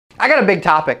I got a big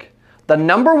topic. The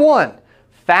number one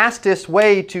fastest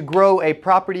way to grow a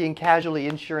property and casualty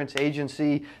insurance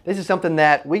agency. This is something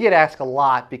that we get asked a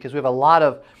lot because we have a lot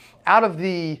of, out of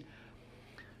the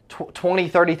 20,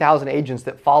 30,000 agents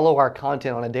that follow our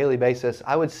content on a daily basis,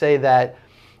 I would say that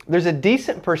there's a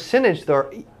decent percentage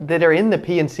that are in the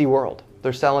P&C world.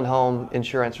 They're selling home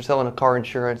insurance, they're selling car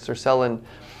insurance, they're selling,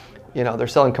 they're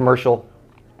selling commercial.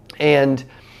 And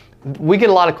we get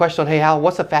a lot of questions on, hey,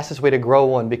 what's the fastest way to grow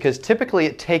one? Because typically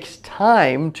it takes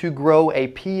time to grow a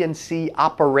P&C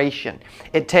operation.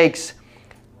 It takes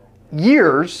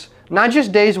years, not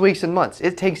just days, weeks, and months.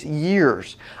 It takes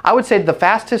years. I would say the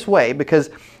fastest way, because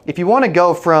if you want to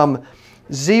go from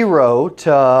 0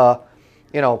 to,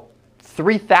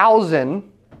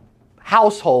 3,000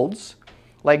 households,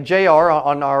 like JR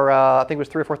on our, I think it was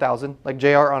 3,000 or 4,000, like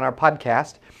JR on our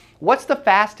podcast, what's the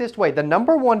fastest way? The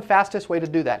number one fastest way to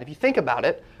do that, if you think about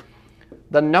it,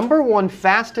 the number one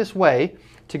fastest way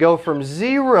to go from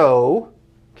 0,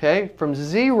 from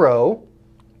 0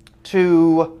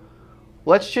 to,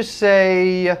 let's just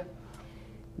say,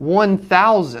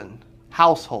 1,000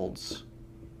 households.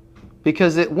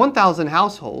 Because at 1,000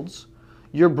 households,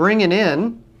 you're bringing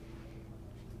in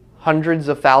hundreds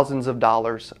of thousands of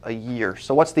dollars a year.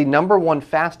 So what's the number one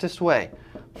fastest way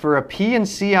for a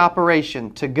P&C operation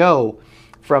to go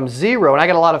from 0? And I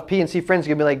got a lot of P&C friends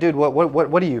gonna be like, dude,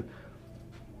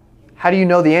 how do you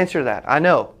know the answer to that? I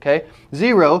know,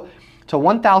 0 to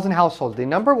 1,000 households, the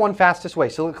number one fastest way.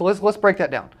 So let's break that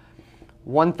down.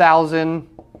 1,000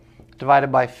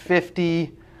 divided by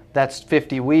 50, that's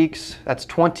 50 weeks. That's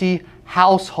 20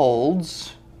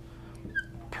 households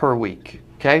per week.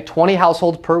 20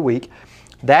 households per week.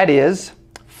 That is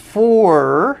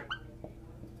 4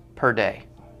 per day.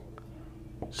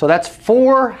 So that's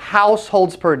 4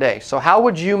 households per day. So how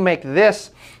would you make this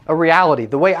a reality?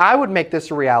 The way I would make this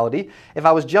a reality, if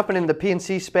I was jumping into the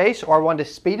P&C space, or I wanted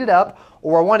to speed it up,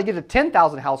 or I wanted to get to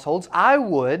 10,000 households, I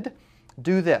would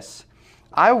do this.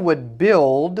 I would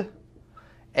build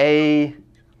a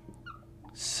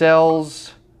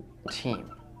sales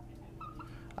team.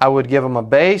 I would give them a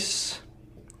base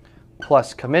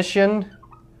plus commission.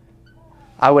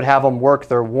 I would have them work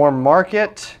their warm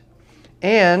market,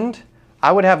 and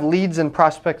I would have leads and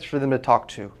prospects for them to talk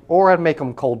to, or I'd make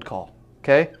them cold call,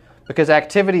 Because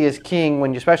activity is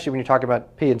king, especially when you're talking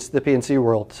about the P&C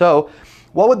world. So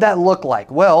what would that look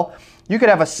like? Well, you could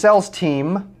have a sales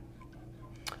team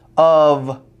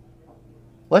of,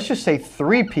 let's just say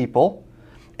 3 people,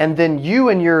 and then you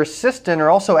and your assistant are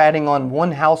also adding on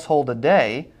 1 household a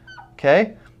day,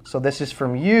 So this is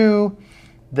from you,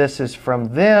 this is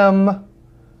from them,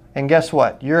 and guess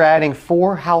what? You're adding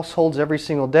 4 households every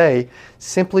single day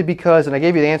simply because, and I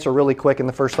gave you the answer really quick in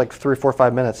the first 3, 4,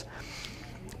 5 minutes,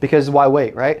 because why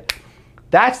wait, right?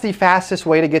 That's the fastest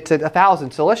way to get to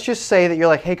 1,000. So let's just say that you're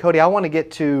like, hey Cody, I want to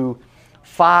get to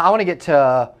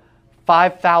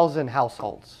 5,000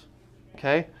 households,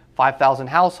 5,000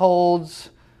 households,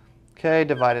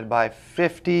 divided by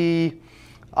 50.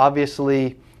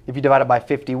 Obviously, if you divide it by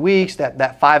 50 weeks,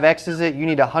 that 5x's it. You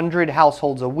need 100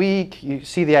 households a week. You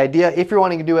see the idea? If you're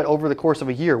wanting to do it over the course of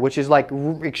a year, which is like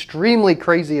extremely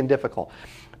crazy and difficult.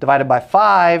 Divided by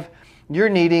 5, you're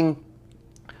needing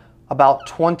about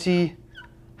 20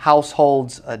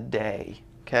 households a day.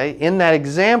 In that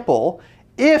example,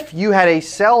 if you had a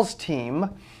sales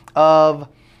team of,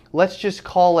 let's just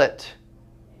call it,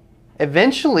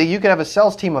 eventually you could have a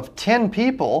sales team of 10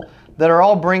 people that are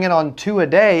all bringing on 2 a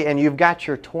day, and you've got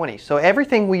your 20. So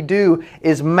everything we do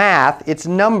is math, it's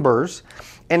numbers,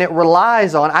 and it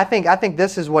relies on, I think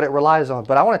this is what it relies on.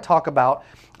 But I want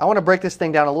to break this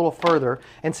thing down a little further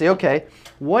and say, okay,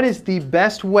 what is the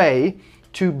best way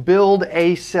to build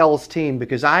a sales team?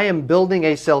 Because I am building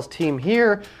a sales team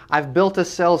here. I've built a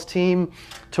sales team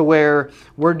to where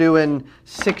we're doing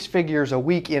 6 figures a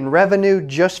week in revenue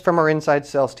just from our inside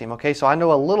sales team. So I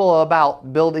know a little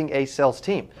about building a sales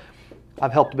team.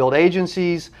 I've helped build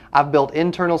agencies, I've built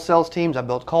internal sales teams, I've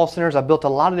built call centers, I've built a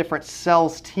lot of different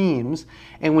sales teams.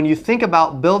 And when you think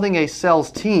about building a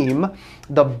sales team,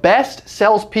 the best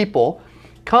salespeople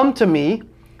come to me,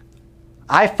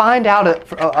 I find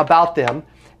out about them,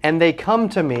 and they come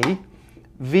to me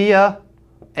via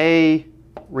a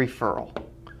referral.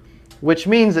 Which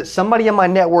means that somebody in my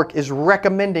network is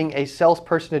recommending a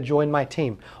salesperson to join my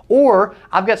team. Or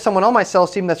I've got someone on my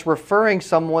sales team that's referring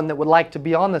someone that would like to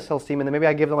be on the sales team, and then maybe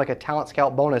I give them like a talent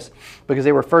scout bonus because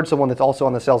they referred someone that's also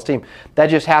on the sales team. That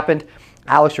just happened.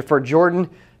 Alex referred Jordan.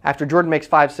 After Jordan makes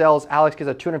 5 sales, Alex gets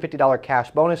a $250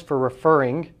 cash bonus for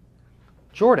referring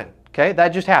Jordan. That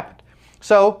just happened.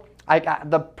 So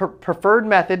The preferred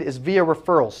method is via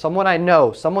referrals. Someone I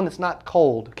know, someone that's not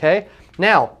cold, okay?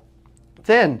 Now,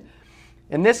 then,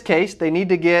 in this case, they need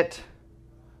to get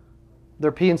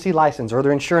their P&C license or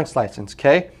their insurance license,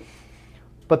 okay?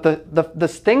 But the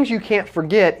things you can't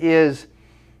forget is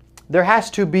there has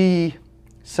to be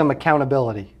some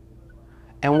accountability.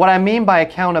 And what I mean by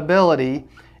accountability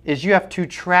is you have to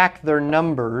track their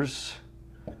numbers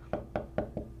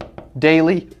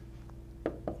daily,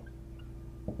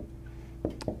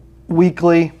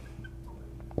 weekly,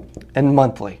 and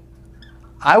monthly.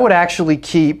 I would actually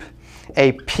keep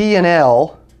a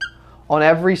P&L on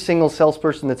every single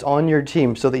salesperson that's on your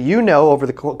team so that you know over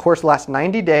the course of the last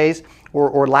 90 days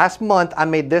or last month, I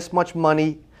made this much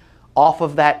money off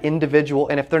of that individual.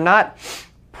 And if they're not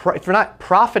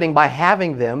profiting by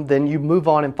having them, then you move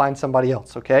on and find somebody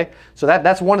else, okay? So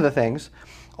that's one of the things.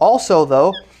 Also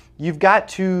though, you got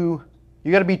to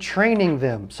be training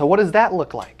them. So what does that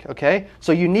look like, okay?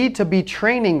 So you need to be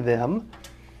training them.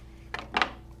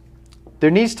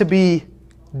 There needs to be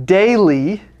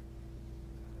daily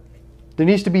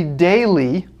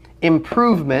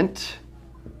improvement.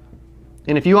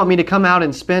 And if you want me to come out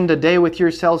and spend a day with your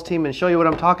sales team and show you what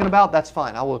I'm talking about, that's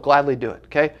fine. I will gladly do it,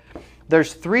 okay?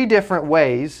 There's 3 different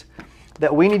ways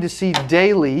that we need to see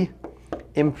daily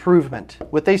improvement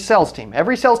with a sales team.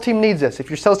 Every sales team needs this.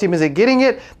 If your sales team isn't getting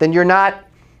it, then you're not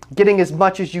getting as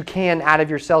much as you can out of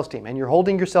your sales team, and you're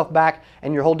holding yourself back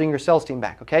and you're holding your sales team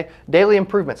back, okay? Daily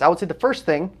improvements. I would say the first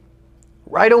thing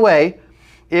right away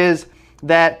is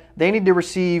that they need to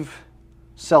receive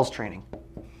sales training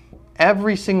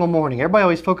every single morning. Everybody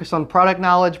always focus on product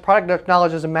knowledge. Product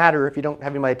knowledge doesn't matter if you don't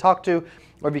have anybody to talk to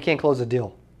or if you can't close a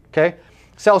deal, okay?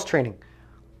 Sales training.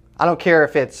 I don't care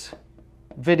if it's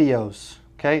videos,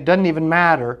 okay? It doesn't even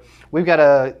matter. We've got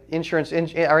our insurance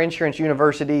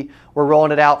university. We're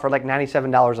rolling it out for like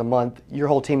 $97 a month. Your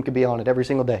whole team could be on it every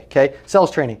single day, okay?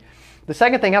 Sales training. The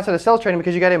second thing outside of sales training,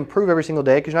 because you got to improve every single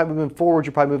day, because you're not moving forward,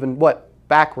 you're probably moving what?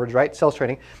 Backwards, right? Sales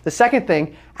training. The second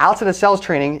thing outside of sales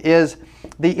training is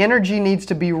the energy needs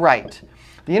to be right.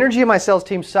 The energy of my sales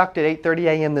team sucked at 8:30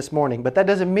 a.m. this morning, but that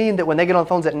doesn't mean that when they get on the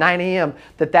phones at 9 a.m.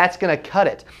 that's going to cut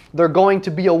it. They're going to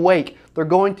be awake. They're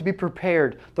going to be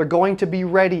prepared. They're going to be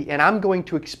ready, and I'm going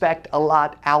to expect a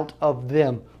lot out of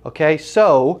them, okay?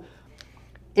 So,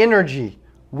 energy.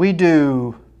 We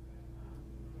do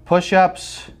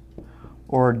push-ups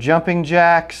or jumping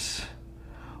jacks,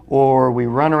 or we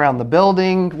run around the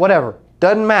building, whatever.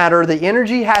 Doesn't matter. The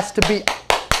energy has to be,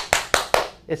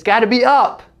 it's got to be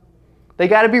up. They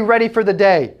got to be ready for the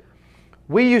day.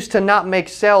 We used to not make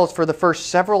sales for the first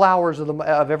several hours of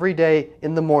every day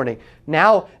in the morning.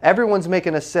 Now everyone's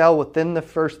making a sale within the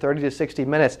first 30 to 60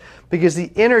 minutes because the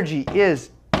energy is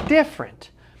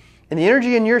different. And the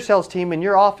energy in your sales team, in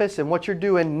your office, and what you're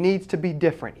doing needs to be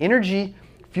different. Energy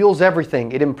fuels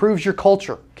everything. It improves your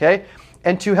culture, okay?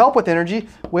 And to help with energy,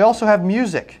 we also have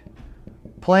music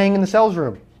playing in the sales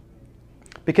room.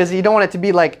 Because you don't want it to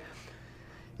be like,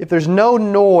 if there's no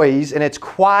noise and it's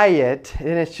quiet,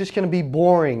 then it's just going to be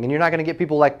boring and you're not going to get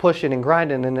people like pushing and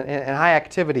grinding and high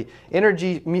activity.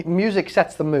 Energy, music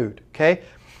sets the mood, okay?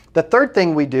 The third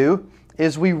thing we do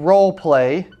is we role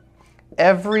play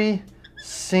every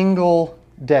single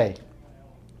day.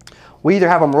 We either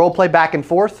have them role play back and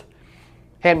forth.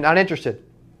 Hey, I'm not interested.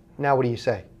 Now what do you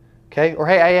say? Okay? Or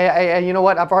hey, you know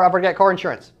what? I've already got car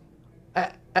insurance.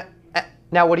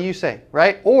 Now what do you say?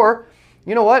 Right? Or,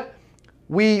 you know what?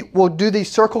 We will do the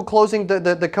circle closing,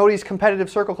 the Cody's competitive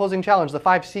circle closing challenge, the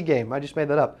 5C game. I just made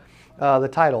that up, the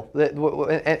title.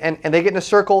 And they get in a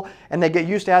circle and they get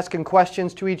used to asking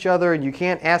questions to each other, and you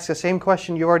can't ask the same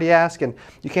question you already asked, and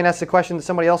you can't ask the question that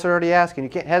somebody else already asked, and you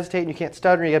can't hesitate and you can't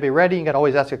stutter, and you gotta be ready, you gotta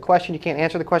always ask a question, you can't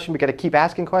answer the question, but you gotta keep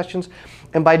asking questions.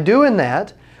 And by doing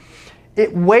that,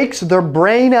 it wakes their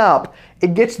brain up,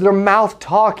 it gets their mouth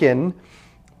talking,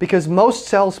 because most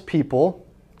salespeople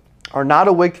are not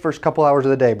awake the first couple hours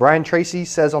of the day. Brian Tracy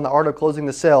says on The Art of Closing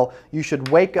the Sale, you should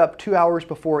wake up 2 hours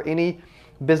before any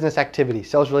business activity,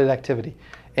 sales-related activity.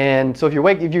 And so if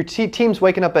your team's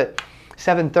waking up at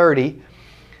 7:30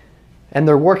 and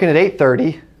they're working at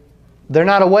 8:30, they're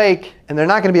not awake, and they're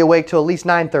not going to be awake till at least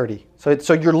 9:30.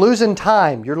 So you're losing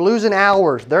time, you're losing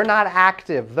hours. They're not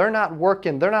active, they're not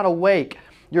working, they're not awake.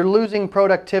 You're losing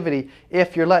productivity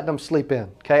if you're letting them sleep in.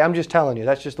 Okay, I'm just telling you,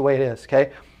 that's just the way it is.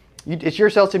 Okay. It's your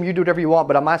sales team, you do whatever you want,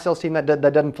 but on my sales team, that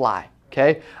doesn't fly,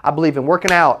 okay? I believe in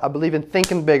working out. I believe in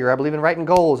thinking bigger. I believe in writing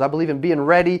goals. I believe in being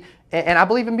ready, and I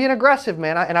believe in being aggressive,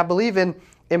 man, and I believe in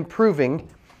improving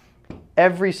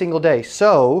every single day.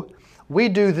 So we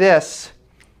do this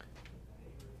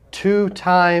 2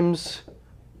 times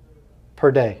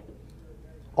per day.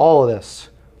 All of this.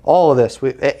 All of this.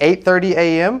 At 8:30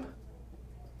 a.m.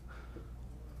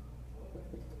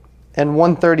 and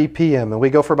 1:30 p.m. And we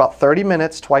go for about 30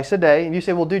 minutes twice a day. And you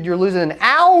say, well, dude, you're losing an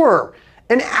hour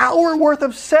worth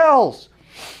of sales.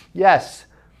 Yes,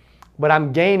 but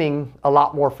I'm gaining a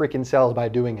lot more freaking sales by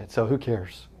doing it. So who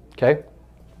cares? Okay.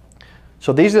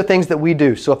 So these are the things that we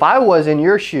do. So if I was in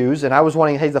your shoes and I was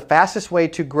wanting, hey, the fastest way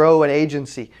to grow an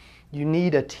agency, you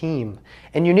need a team.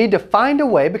 And you need to find a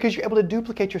way, because you're able to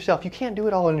duplicate yourself. You can't do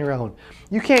it all on your own.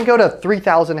 You can't go to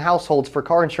 3,000 households for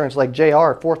car insurance like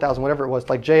JR, 4,000, whatever it was,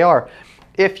 like JR,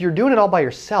 if you're doing it all by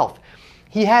yourself.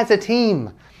 He has a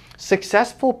team.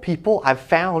 Successful people I've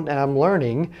found, and I'm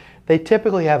learning, they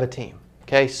typically have a team.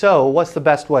 Okay, so what's the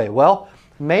best way? Well,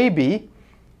 maybe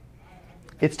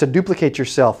it's to duplicate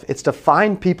yourself. It's to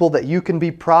find people that you can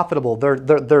be profitable.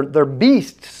 They're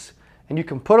beasts, and you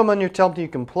can put them on your team, you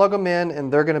can plug them in,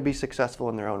 and they're going to be successful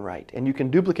in their own right. And you can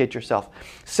duplicate yourself.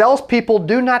 Salespeople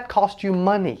do not cost you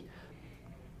money.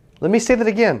 Let me say that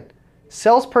again.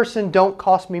 Salesperson don't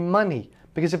cost me money,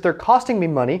 because if they're costing me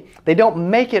money, they don't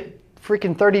make it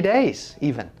freaking 30 days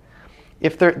even.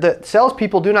 If the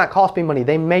salespeople do not cost me money,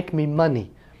 they make me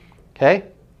money. Okay?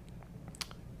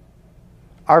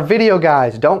 Our video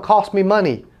guys don't cost me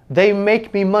money. They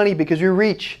make me money, because you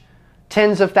reach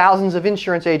tens of thousands of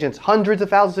insurance agents, hundreds of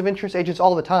thousands of insurance agents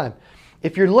all the time.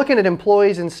 If you're looking at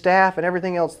employees and staff and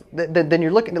everything else, then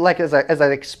you're looking at it like as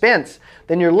an expense,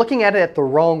 then you're looking at it the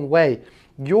wrong way.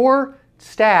 Your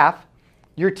staff,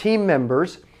 your team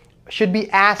members should be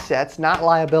assets, not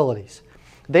liabilities.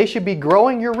 They should be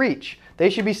growing your reach. They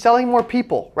should be selling more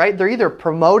people, right? They're either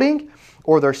promoting,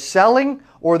 or they're selling,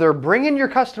 or they're bringing your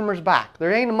customers back.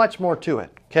 There ain't much more to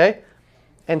it, okay?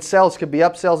 And sales could be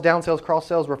upsells, downsells, cross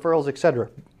sales, referrals, etc.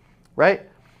 Right?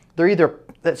 They're either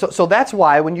so that's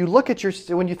why when you look at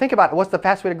when you think about what's the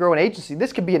fast way to grow an agency,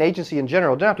 this could be an agency in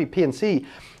general. It doesn't have to be P&C.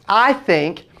 I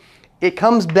think it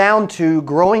comes down to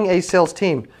growing a sales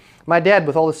team. My dad,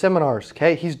 with all the seminars,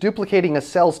 okay, he's duplicating a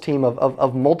sales team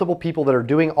of multiple people that are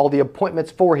doing all the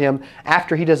appointments for him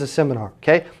after he does a seminar,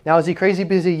 okay? Now, is he crazy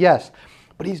busy? Yes.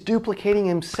 But he's duplicating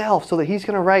himself so that he's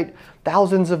going to write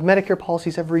thousands of Medicare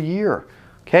policies every year.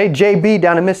 Okay, JB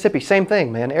down in Mississippi, same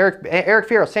thing, man. Eric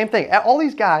Fierro, same thing. All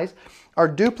these guys are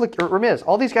Ramiz,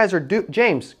 all these guys are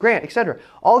James, Grant, etc.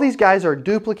 All these guys are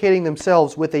duplicating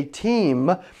themselves with a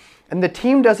team, and the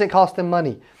team doesn't cost them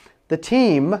money. The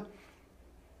team,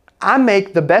 I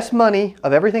make the best money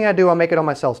of everything I do, I make it on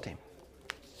my sales team.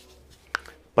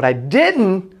 But I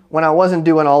didn't when I wasn't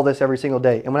doing all this every single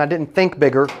day, and when I didn't think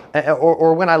bigger,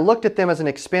 or when I looked at them as an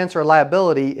expense or a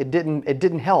liability, it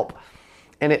didn't help.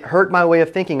 And it hurt my way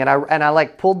of thinking, and I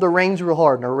like pulled the reins real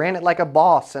hard, and I ran it like a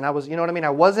boss, and I was, you know what I mean? I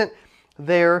wasn't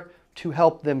there to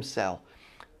help them sell.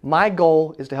 My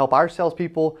goal is to help our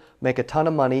salespeople make a ton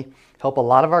of money, help a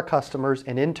lot of our customers,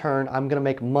 and in turn, I'm gonna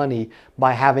make money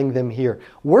by having them here.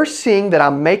 We're seeing that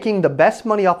I'm making the best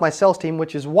money off my sales team,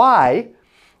 which is why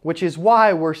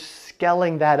we're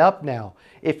scaling that up now.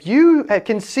 If you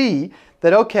can see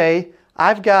that, okay,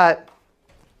 I've got,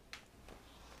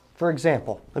 for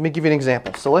example, let me give you an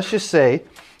example. So let's just say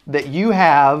that you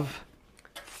have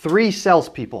 3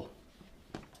 salespeople.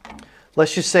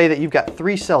 Let's just say that you've got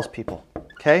 3 salespeople,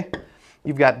 okay?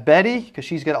 You've got Betty, because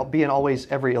she's going to be in always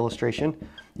every illustration.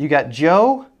 You got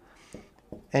Joe,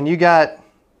 and you got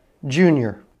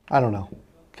Junior. I don't know,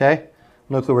 okay?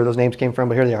 No clue where those names came from,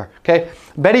 but here they are, okay?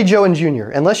 Betty, Joe, and Junior.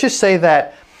 And let's just say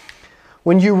that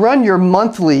when you run your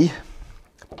monthly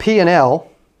P&L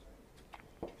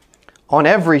on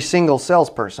every single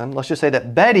salesperson, let's just say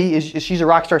that Betty, she's a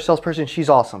rock star salesperson, she's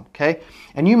awesome, okay?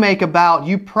 And you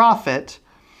profit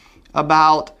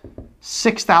about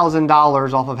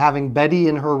 $6,000 off of having Betty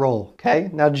in her role, okay?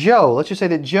 Now Joe, let's just say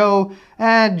that Joe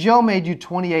made you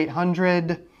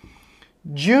 $2,800.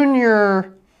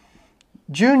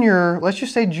 Junior, let's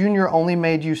just say Junior only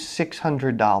made you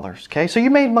 $600, okay? So you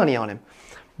made money on him.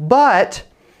 But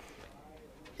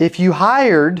if you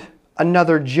hired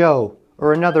another Joe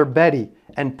or another Betty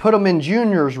and put them in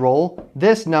Junior's role,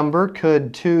 this number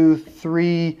could 2,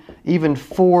 3, even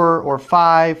 4 or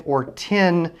 5 or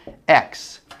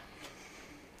 10x.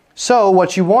 So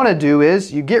what you want to do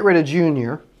is you get rid of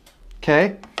Junior,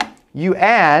 okay? You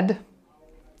add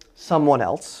someone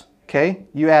else, okay?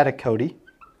 You add a Cody,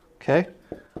 okay?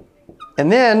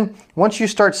 And then once you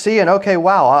start seeing, okay,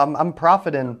 wow, I'm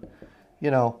profiting, you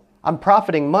know, I'm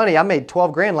profiting money. I made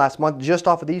 12 grand last month just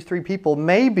off of these 3 people.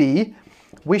 Maybe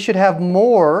we should have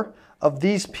more of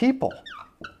these people.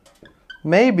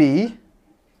 Maybe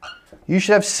you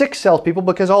should have 6 salespeople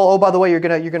because oh by the way, you're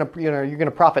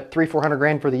gonna profit 300-400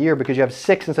 grand for the year because you have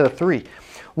 6 instead of 3.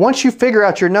 Once you figure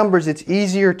out your numbers, it's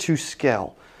easier to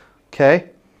scale. okay,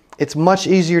 it's much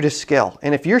easier to scale.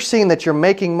 And if you're seeing that you're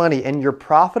making money and you're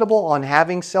profitable on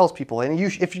having salespeople, and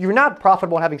if you're not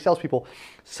profitable on having salespeople,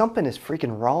 something is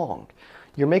freaking wrong.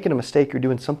 You're making a mistake. You're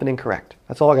doing something incorrect.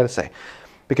 That's all I got to say.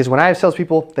 Because when I have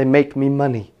salespeople, they make me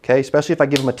money, okay? Especially if I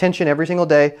give them attention every single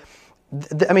day.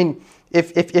 I mean,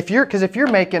 if you're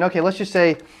making, okay, let's just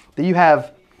say that you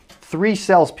have 3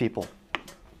 salespeople.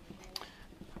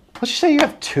 Let's just say you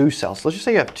have 2 sales. Let's just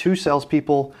say you have 2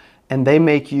 salespeople and they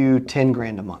make you 10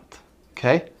 grand a month,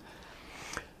 okay?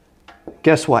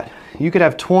 Guess what? You could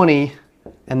have 20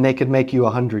 and they could make you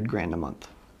 100 grand a month.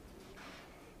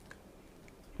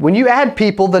 When you add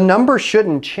people, the number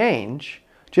shouldn't change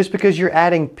just because you're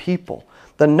adding people.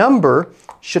 The number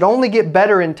should only get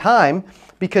better in time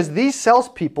because these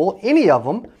salespeople, any of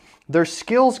them, their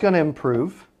skill's gonna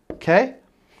improve, okay?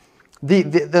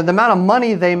 The amount of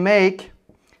money they make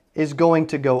is going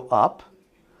to go up.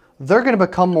 They're gonna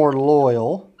become more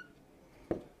loyal.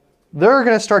 They're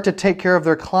gonna start to take care of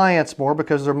their clients more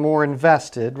because they're more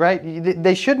invested, right?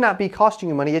 They should not be costing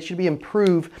you money. It should be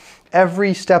improved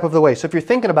every step of the way. So if you're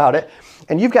thinking about it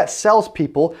and you've got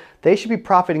salespeople, they should be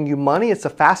profiting you money. It's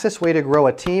the fastest way to grow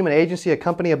a team, an agency, a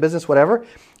company, a business, whatever.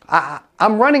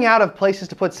 I'm running out of places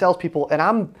to put salespeople, and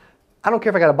I don't care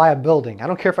if I got to buy a building. I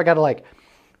don't care if I got to like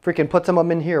freaking put some of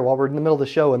them in here while we're in the middle of the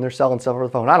show and they're selling stuff over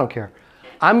the phone. I don't care.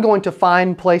 I'm going to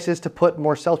find places to put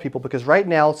more salespeople because right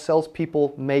now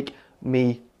salespeople make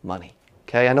me money.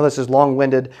 Okay, I know this is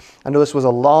long-winded. I know this was a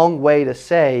long way to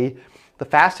say the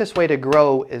fastest way to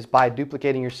grow is by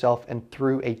duplicating yourself and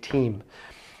through a team.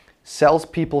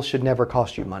 Salespeople should never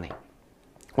cost you money.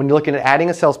 When you're looking at adding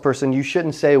a salesperson, you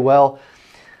shouldn't say, well,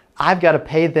 I've got to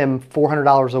pay them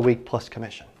 $400 a week plus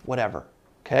commission, whatever,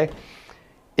 okay?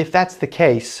 If that's the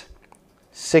case,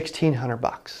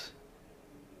 $1,600.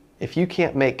 If you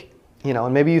can't make,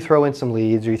 and maybe you throw in some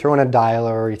leads or you throw in a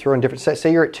dialer or you throw in different,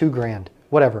 say you're at 2 grand,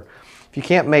 whatever. If you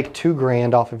can't make 2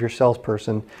 grand off of your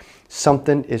salesperson,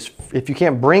 if you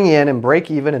can't bring in and break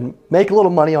even and make a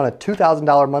little money on a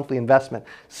 $2,000 monthly investment,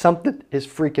 something is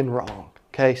freaking wrong,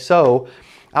 okay? So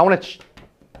I want to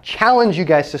challenge you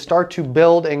guys to start to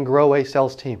build and grow a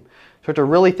sales team. Start to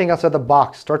really think outside the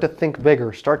box. Start to think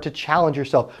bigger. Start to challenge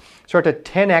yourself. Start to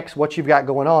 10x what you've got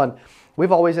going on.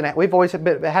 We've always had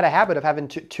a habit of having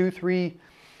 2, 3,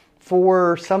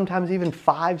 4, sometimes even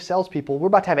 5 salespeople. We're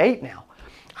about to have 8 now.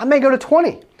 I may go to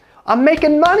 20. I'm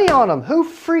making money on them. Who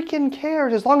freaking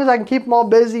cares? As long as I can keep them all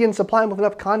busy and supply them with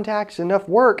enough contacts and enough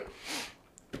work,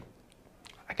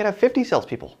 I could have 50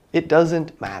 salespeople. It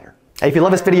doesn't matter. Hey, if you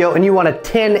love this video and you want to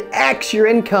 10x your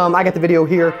income, I got the video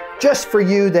here just for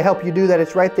you to help you do that.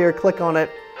 It's right there. Click on it.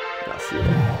 And I'll see you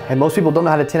there. And most people don't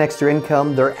know how to 10x their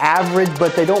income. They're average,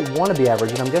 but they don't want to be average.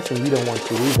 And I'm guessing you don't want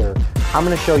to either. I'm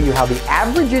going to show you how the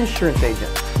average insurance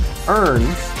agent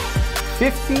earns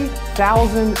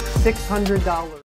 $50,600.